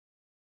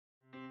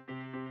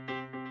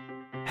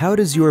How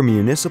does your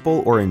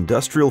municipal or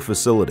industrial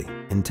facility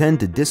intend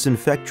to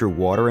disinfect your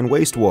water and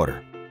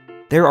wastewater?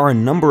 There are a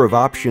number of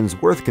options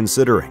worth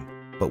considering,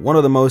 but one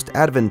of the most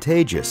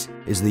advantageous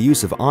is the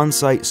use of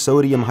on-site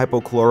sodium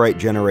hypochlorite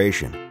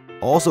generation,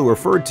 also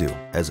referred to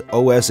as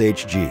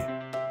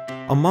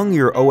OSHG. Among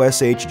your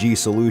OSHG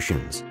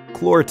solutions,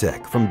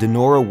 ClorTec from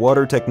DeNora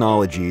Water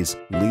Technologies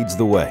leads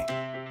the way.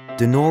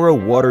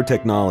 DeNora Water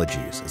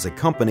Technologies is a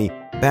company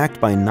backed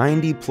by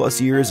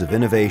 90+ years of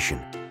innovation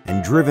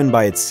and driven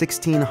by its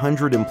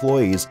 1,600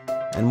 employees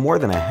and more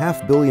than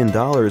 $500 million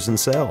in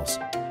sales.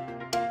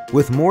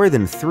 With more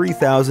than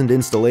 3,000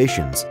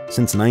 installations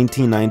since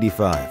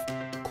 1995,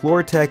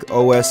 ClorTec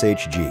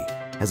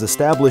OSHG has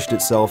established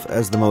itself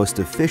as the most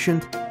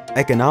efficient,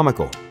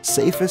 economical,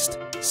 safest,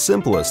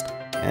 simplest,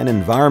 and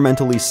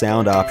environmentally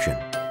sound option.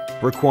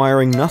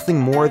 Requiring nothing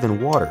more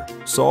than water,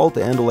 salt,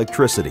 and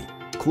electricity,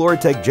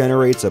 ClorTec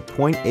generates a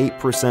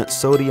 0.8%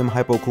 sodium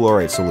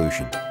hypochlorite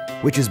solution,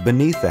 which is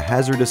beneath the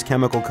hazardous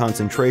chemical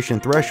concentration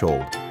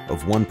threshold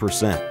of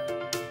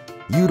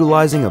 1%.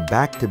 Utilizing a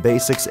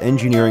back-to-basics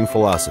engineering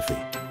philosophy,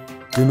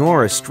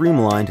 DeNora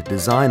streamlined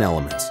design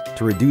elements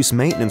to reduce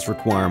maintenance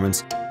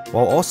requirements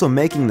while also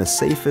making the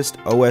safest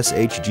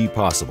OSHG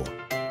possible.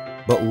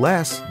 But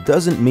less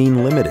doesn't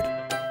mean limited.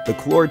 The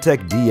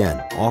ClorTec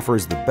DN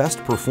offers the best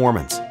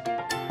performance,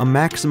 a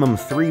maximum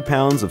 3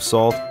 pounds of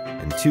salt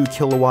and 2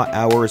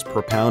 kilowatt-hours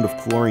per pound of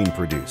chlorine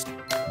produced,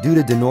 due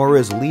to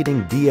DeNora's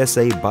leading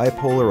DSA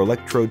bipolar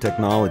electrode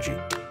technology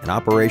and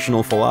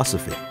operational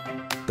philosophy.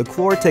 The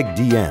ClorTec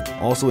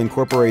DN also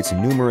incorporates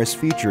numerous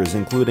features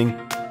including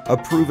a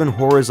proven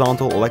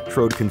horizontal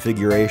electrode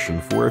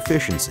configuration for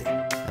efficiency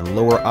and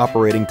lower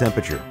operating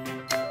temperature,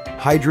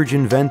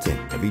 hydrogen venting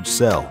of each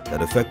cell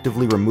that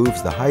effectively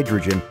removes the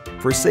hydrogen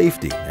for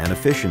safety and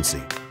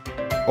efficiency,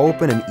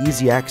 open and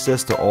easy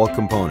access to all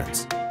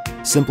components,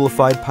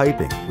 simplified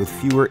piping with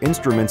fewer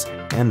instruments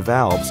and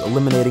valves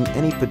eliminating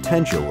any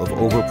potential of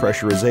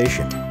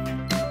overpressurization,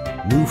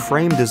 new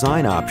frame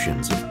design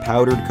options of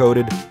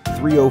powdered-coated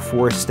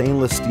 304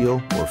 stainless steel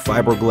or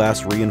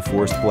fiberglass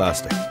reinforced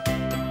plastic,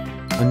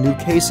 a new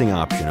casing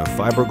option of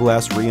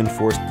fiberglass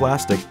reinforced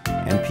plastic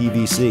and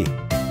PVC,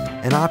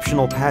 an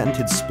optional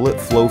patented split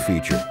flow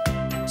feature,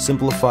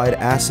 simplified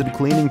acid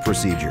cleaning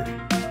procedure,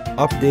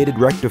 updated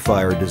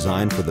rectifier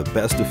design for the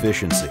best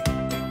efficiency,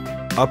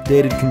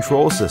 updated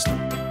control system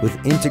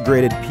with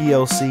integrated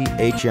PLC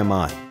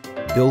HMI,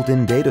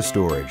 built-in data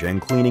storage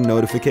and cleaning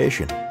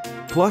notification,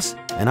 plus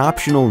an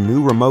optional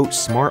new remote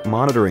smart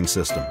monitoring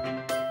system.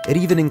 It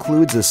even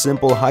includes a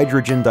simple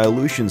hydrogen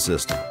dilution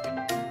system.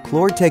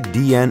 ClorTec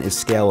DN is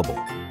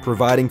scalable,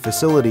 providing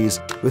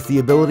facilities with the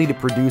ability to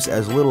produce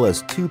as little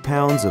as 2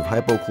 pounds of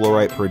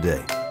hypochlorite per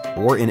day,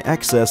 or in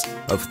excess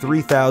of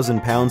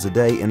 3,000 pounds a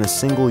day in a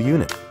single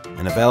unit,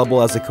 and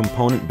available as a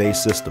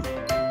component-based system.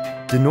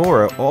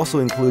 DeNora also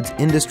includes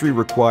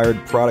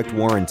industry-required product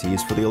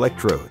warranties for the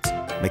electrodes,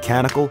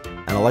 mechanical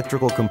and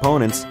electrical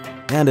components,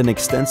 and an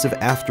extensive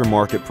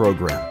aftermarket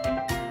program.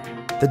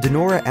 The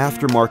DeNora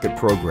aftermarket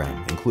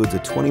program includes a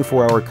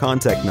 24-hour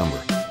contact number,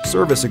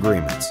 service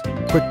agreements,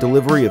 quick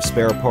delivery of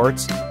spare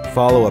parts,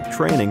 follow-up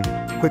training,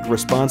 quick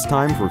response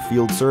time for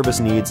field service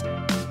needs,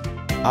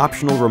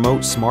 optional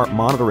remote smart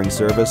monitoring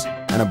service,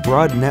 and a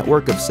broad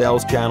network of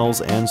sales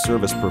channels and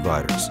service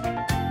providers.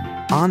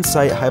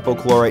 On-site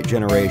hypochlorite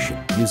generation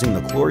using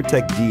the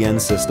ClorTec DN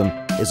system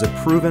is a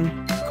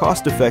proven,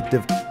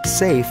 cost-effective,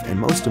 safe, and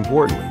most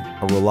importantly,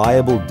 a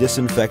reliable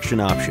disinfection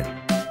option.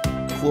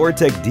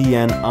 ClorTec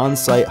DN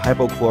on-site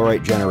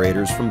hypochlorite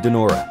generators from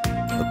DeNora,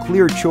 a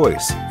clear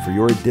choice for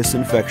your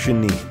disinfection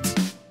needs.